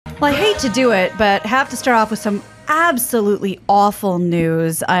Well, I hate to do it, but have to start off with some absolutely awful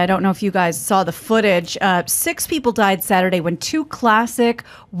news. I don't know if you guys saw the footage. 6 people died Saturday when 2 classic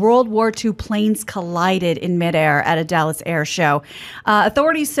World War II planes collided in midair at a Dallas air show.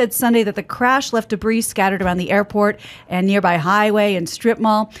 Authorities said Sunday that the crash left debris scattered around the airport and nearby highway and strip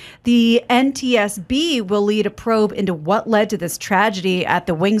mall. The NTSB will lead a probe into what led to this tragedy at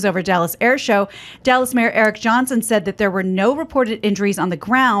the Wings Over Dallas air show. Dallas Mayor Eric Johnson said that there were no reported injuries on the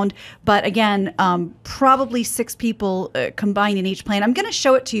ground, but again, probably 6 people combined in each plane. I'm going to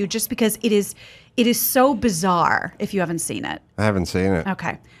show it to you just because it is so bizarre if you haven't seen it. I haven't seen it.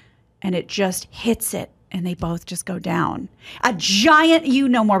 Okay. And it just hits it and they both just go down. A giant, you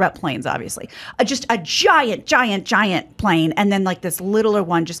know more about planes, obviously. Just a giant plane. And then like this littler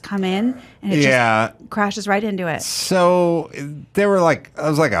one just come in and it just crashes right into it. So they were like, it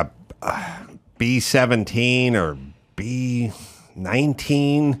was like a B-17 or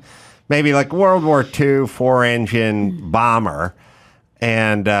B-19, maybe like World War II 4-engine bomber.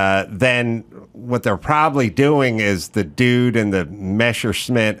 And then what they're probably doing is the dude in the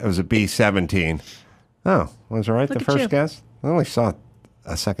Messerschmitt, it was a B-17. Oh, was it right? Look the at first you. guess? I only saw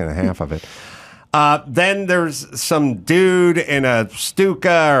a second and a half of it. Then there's some dude in a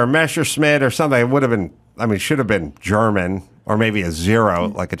Stuka or Messerschmitt or something. It would have been, I mean, should have been German or maybe a Zero,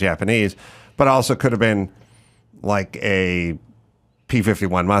 like a Japanese, but also could have been like a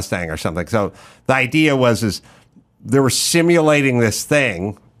P-51 Mustang or something. So the idea is they were simulating this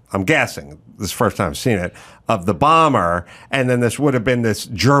thing, I'm guessing, this is the first time I've seen it, of the bomber, and then this would have been this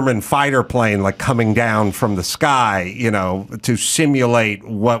German fighter plane like coming down from the sky, you know, to simulate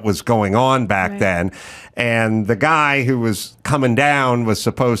what was going on back then. And the guy who was coming down was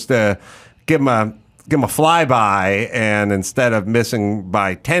supposed to give him a flyby, and instead of missing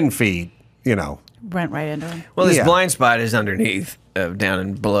by 10 feet, you know, Went right into him. Well, his blind spot is underneath, down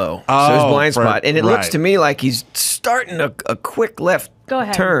and below. Oh, so his blind spot. And it looks right. to me like he's starting a quick left Go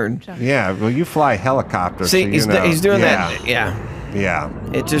ahead. turn. Yeah, well, you fly helicopters. See, so he's, you know. he's doing Yeah. that. Yeah. Yeah.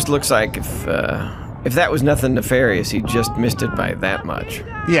 It just looks like if that was nothing nefarious, he just missed it by that much.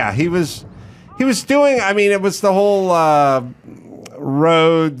 Yeah, he was doing, I mean, it was the whole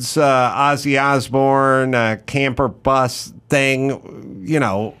Rhodes, Ozzy Osbourne, camper bus thing, you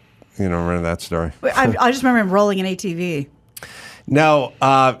know. You don't remember that story? I just remember him rolling an ATV. No.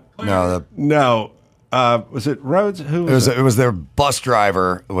 No, Was it Rhodes? Who was it was their bus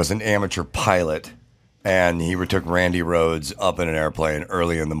driver. It was an amateur pilot, and he took Randy Rhodes up in an airplane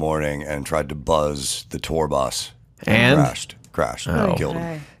early in the morning and tried to buzz the tour bus. And? Crashed, Oh. killed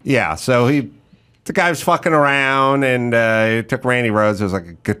him. Yeah, so the guy was fucking around, and he took Randy Rhodes. It was like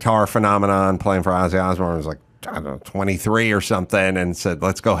a guitar phenomenon playing for Ozzy Osbourne. It was like, I don't know, 23 or something, and said,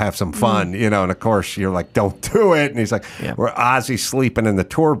 let's go have some fun, you know, and of course you're like, don't do it. And he's like, we're Ozzy's sleeping in the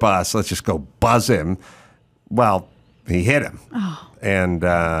tour bus. Let's just go buzz him. Well, he hit him. Oh. And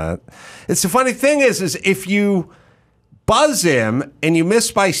it's the funny thing is if you buzz him and you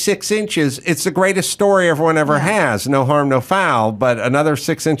miss by 6 inches, it's the greatest story everyone ever has. No harm, no foul. But another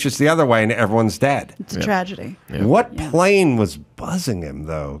 6 inches the other way and everyone's dead. It's a tragedy. Yeah. What plane was buzzing him,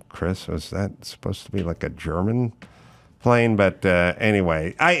 though, Chris? Was that supposed to be like a German plane? But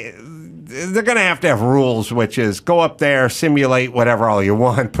anyway, they're going to have rules, which is go up there, simulate whatever all you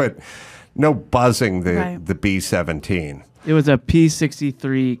want, but no buzzing the B-17. It was a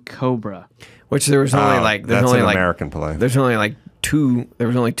P-63 Cobra. Which there was only that's only an like American plane. There's only like 2. There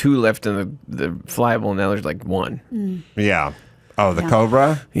was only 2 left in the flyable. Now there's like 1. Yeah. Oh, the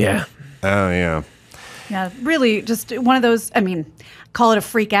Cobra? Yeah. Oh, yeah. Yeah, really just one of those, I mean, call it a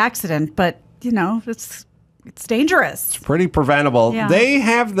freak accident, but, you know, it's dangerous. It's pretty preventable. Yeah. They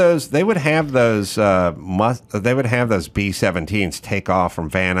have those. They would have those. They would have those B-17s take off from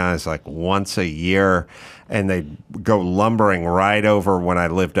Van Nuys like once a year, and they'd go lumbering right over. When I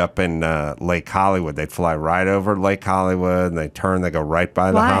lived up in Lake Hollywood, they'd fly right over Lake Hollywood, and they turn. They go right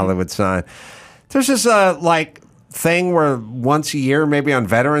by the Hollywood sign. There's this thing where once a year, maybe on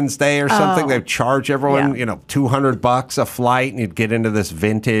Veterans Day or something, they charge everyone, you know, $200 a flight, and you'd get into this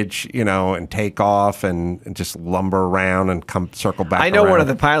vintage, you know, and take off and just lumber around and come circle back. I know around. one of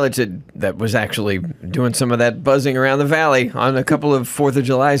the pilots that was actually doing some of that buzzing around the valley on a couple of 4th of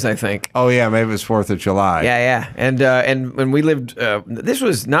Julys, I think. Oh yeah, maybe it was 4th of July. Yeah. And when we lived, this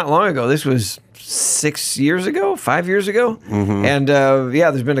was not long ago. This was 6 years ago, 5 years ago. Mm-hmm. And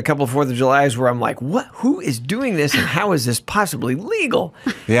there's been a couple of 4th of Julys where I'm like, what? Who is doing this, and how is this possibly legal?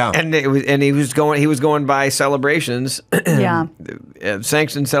 Yeah. And he was going by celebrations,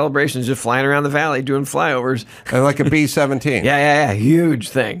 sanctioned celebrations, just flying around the valley doing flyovers. And like a B-17. Yeah, huge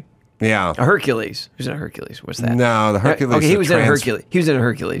thing. Yeah. A Hercules. Who's in a Hercules? What's that? No, the Hercules. Okay, he was in a Hercules. He was in a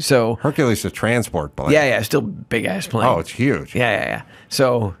Hercules. So Hercules is a transport plane. yeah, still big ass plane. Oh, it's huge. Yeah.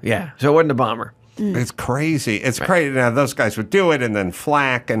 So it wasn't a bomber. It's crazy. It's crazy. Now, those guys would do it and then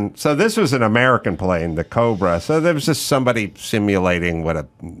flak. And so this was an American plane, the Cobra. So there was just somebody simulating what a,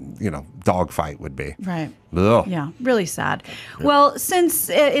 dogfight would be. Right. Ugh. Yeah, really sad. Well, since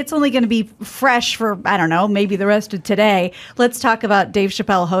it's only going to be fresh for, I don't know, maybe the rest of today, let's talk about Dave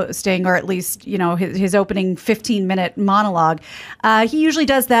Chappelle hosting, or at least, his opening 15-minute monologue. He usually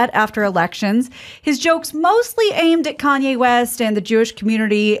does that after elections. His jokes mostly aimed at Kanye West and the Jewish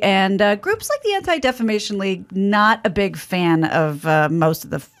community, and groups like the Anti-Defamation League, not a big fan of most of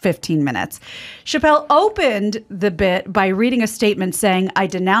the 15 minutes. Chappelle opened the bit by reading a statement saying, "I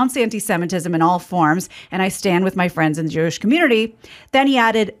denounce anti-Semitism in all forms, and I stand with my friends in the Jewish community." Then he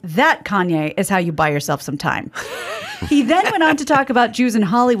added, "That, Kanye, is how you buy yourself some time." He then went on to talk about Jews in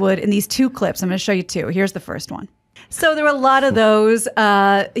Hollywood in these two clips. I'm going to show you two. Here's the first one. So there were a lot of those.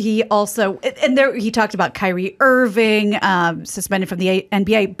 He also, he talked about Kyrie Irving, suspended from the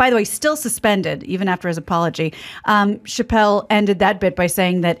NBA. By the way, still suspended, even after his apology. Chappelle ended that bit by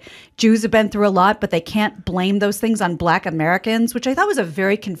saying that Jews have been through a lot, but they can't blame those things on Black Americans, which I thought was a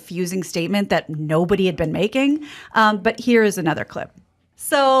very confusing statement that nobody had been making. But here is another clip.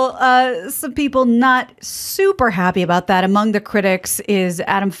 So some people not super happy about that. Among the critics is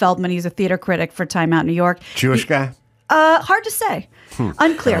Adam Feldman. He's a theater critic for Time Out New York. Jewish guy? Hard to say.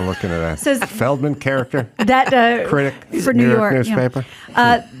 Unclear. I'm looking at that. Says Feldman character? That critic for New York newspaper?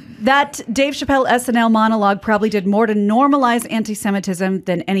 That Dave Chappelle SNL monologue probably did more to normalize anti-Semitism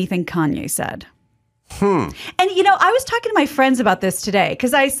than anything Kanye said. And, I was talking to my friends about this today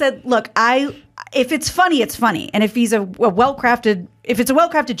because I said, look, if it's funny, it's funny. And if it's a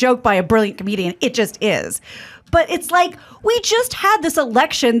well-crafted joke by a brilliant comedian, it just is. But it's like, we just had this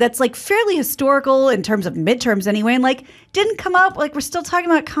election that's like fairly historical in terms of midterms anyway. And like, didn't come up, like we're still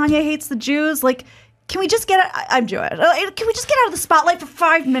talking about Kanye hates the Jews. Like, can we just I'm Jewish. Can we just get out of the spotlight for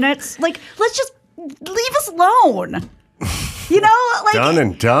 5 minutes? Like, let's just leave us alone. Done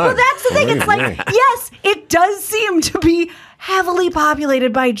and done. Well, that's the thing. It's like, yes, it does seem to be heavily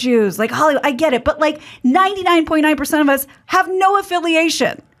populated by Jews. Like Hollywood, I get it. But like 99.9% of us have no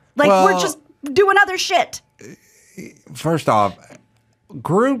affiliation. Like, we're just doing other shit. First off,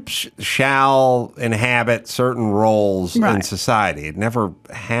 groups shall inhabit certain roles in society. It never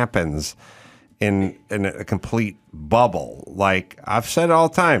happens in a complete bubble. Like I've said all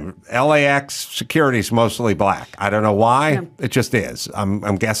the time, LAX security is mostly Black. I don't know why. Yeah. It just is.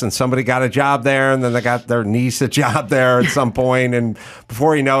 I'm guessing somebody got a job there, and then they got their niece a job there at some point, and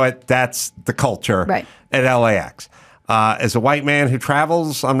before you know it, that's the culture at LAX. As a white man who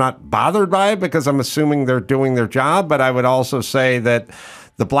travels, I'm not bothered by it because I'm assuming they're doing their job, but I would also say that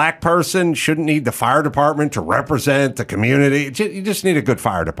the Black person shouldn't need the fire department to represent the community. You just need a good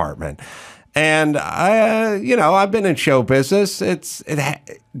fire department. And I've been in show business.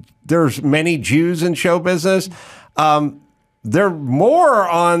 There's many Jews in show business. They're more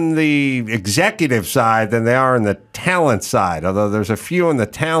on the executive side than they are on the talent side. Although there's a few on the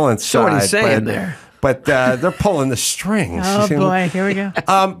talent side. What are you saying there? But they're pulling the strings. Oh boy, here we go.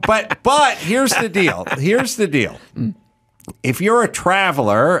 But here's the deal. If you're a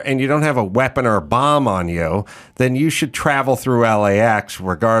traveler and you don't have a weapon or a bomb on you, then you should travel through LAX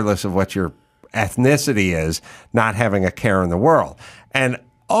regardless of what your ethnicity is, not having a care in the world. And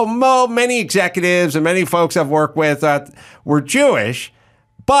many executives and many folks I've worked with were Jewish,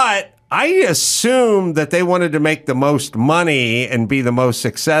 but I assumed that they wanted to make the most money and be the most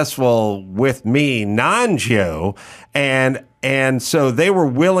successful with me, non-Jew, and so they were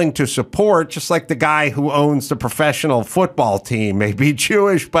willing to support, just like the guy who owns the professional football team may be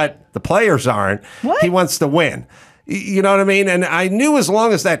Jewish, but the players aren't. What? He wants to win. You know what I mean? And I knew as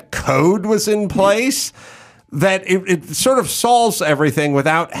long as that code was in place, that it sort of solves everything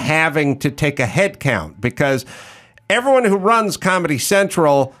without having to take a head count, because everyone who runs Comedy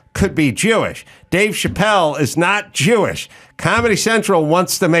Central could be Jewish. Dave Chappelle is not Jewish. Comedy Central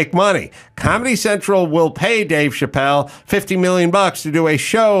wants to make money. Comedy Central will pay Dave Chappelle $50 million to do a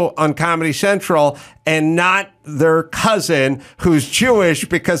show on Comedy Central, and not their cousin who's Jewish,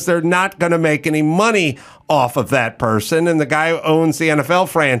 because they're not going to make any money off of that person. And the guy who owns the NFL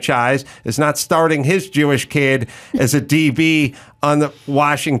franchise is not starting his Jewish kid as a DB on the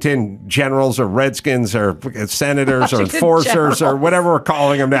Washington Generals or Redskins or Senators or Enforcers or whatever we're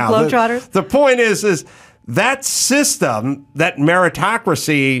calling them now. Globetrotters. The point is that system, that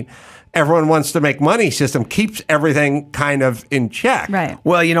meritocracy, everyone wants to make money system keeps everything kind of in check. Right.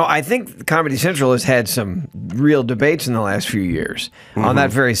 Well, I think Comedy Central has had some real debates in the last few years on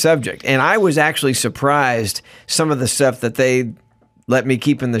that very subject. And I was actually surprised some of the stuff that they let me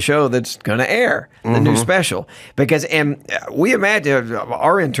keep in the show that's going to air, the new special. Because, and we imagine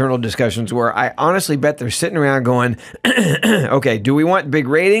our internal discussions where I honestly bet they're sitting around going, okay, do we want big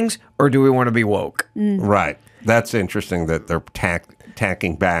ratings or do we want to be woke? Right. That's interesting that they're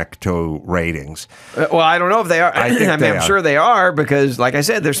tacking back to ratings. Well, I don't know if they are. I think I'm sure they are because, like I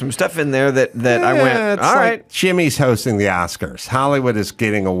said, there's some stuff in there that I went, it's all like right. Jimmy's hosting the Oscars. Hollywood is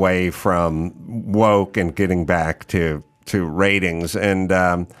getting away from woke and getting back to ratings. And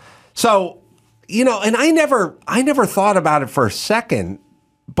so, and I never thought about it for a second,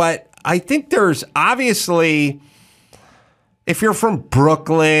 but I think there's obviously, if you're from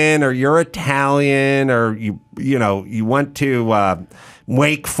Brooklyn or you're Italian or you went to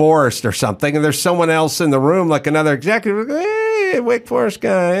Wake Forest or something, and there's someone else in the room, like another executive, hey, Wake Forest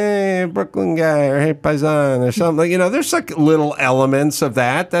guy, hey, Brooklyn guy, or hey, Paisan, or something. There's like little elements of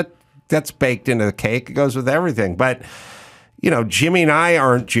that's baked into the cake. It goes with everything. But Jimmy and I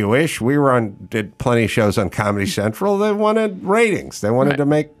aren't Jewish. We did plenty of shows on Comedy Central. They wanted ratings. They wanted to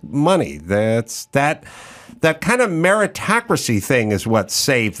make money. That's that kind of meritocracy thing is what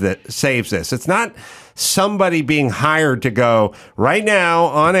saves this. It's not somebody being hired to go, right now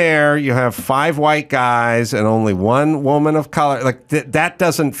on air, you have 5 white guys and only 1 woman of color. Like that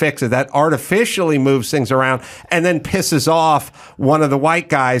doesn't fix it. That artificially moves things around and then pisses off one of the white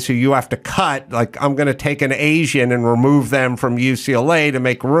guys who you have to cut. Like, I'm going to take an Asian and remove them from UCLA to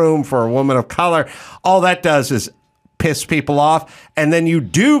make room for a woman of color. All that does is piss people off, and then you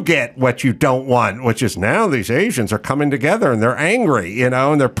do get what you don't want, which is now these Asians are coming together and they're angry,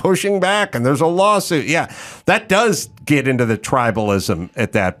 and they're pushing back and there's a lawsuit. Yeah, that does get into the tribalism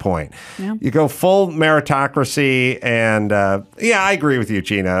at that point. Yeah. You go full meritocracy, and I agree with you,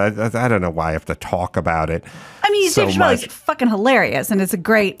 Gina. I don't know why I have to talk about it. I mean, so Dave Chappelle is fucking hilarious, and it's a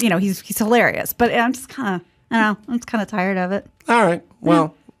great, he's hilarious, but I'm just kind of, I'm just kind of tired of it. All right,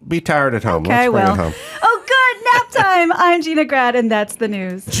 well, be tired at home. Okay, Let's bring it home. Oh, good, nap time. I'm Gina Grad, and that's the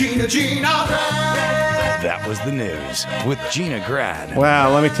news. Gina Grad. That was the news with Gina Grad.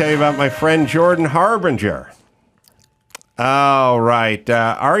 Well, let me tell you about my friend Jordan Harbinger. All right.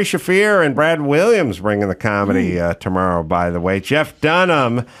 Ari Shaffir and Brad Williams bringing the comedy tomorrow, by the way. Jeff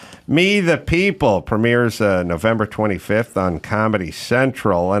Dunham, Me the People, premieres November 25th on Comedy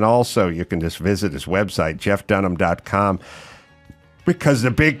Central. And also, you can just visit his website, jeffdunham.com. Because the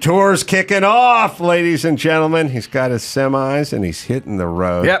big tour's kicking off, ladies and gentlemen. He's got his semis and he's hitting the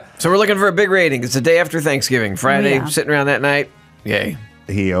road. Yep. So we're looking for a big rating. It's the day after Thanksgiving. Friday, sitting around that night. Yay.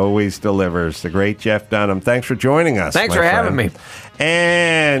 He always delivers. The great Jeff Dunham. Thanks for joining us. Thanks for having me.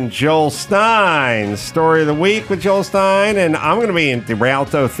 And Joel Stein, Story of the Week with Joel Stein. And I'm going to be in the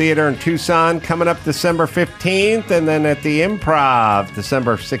Rialto Theater in Tucson coming up December 15th. And then at the Improv,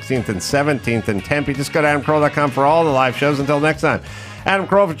 December 16th and 17th in Tempe. Just go to AdamCarolla.com for all the live shows. Until next time, Adam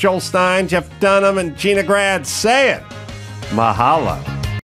Carolla for Joel Stein, Jeff Dunham, and Gina Grad. Say it. Mahalo.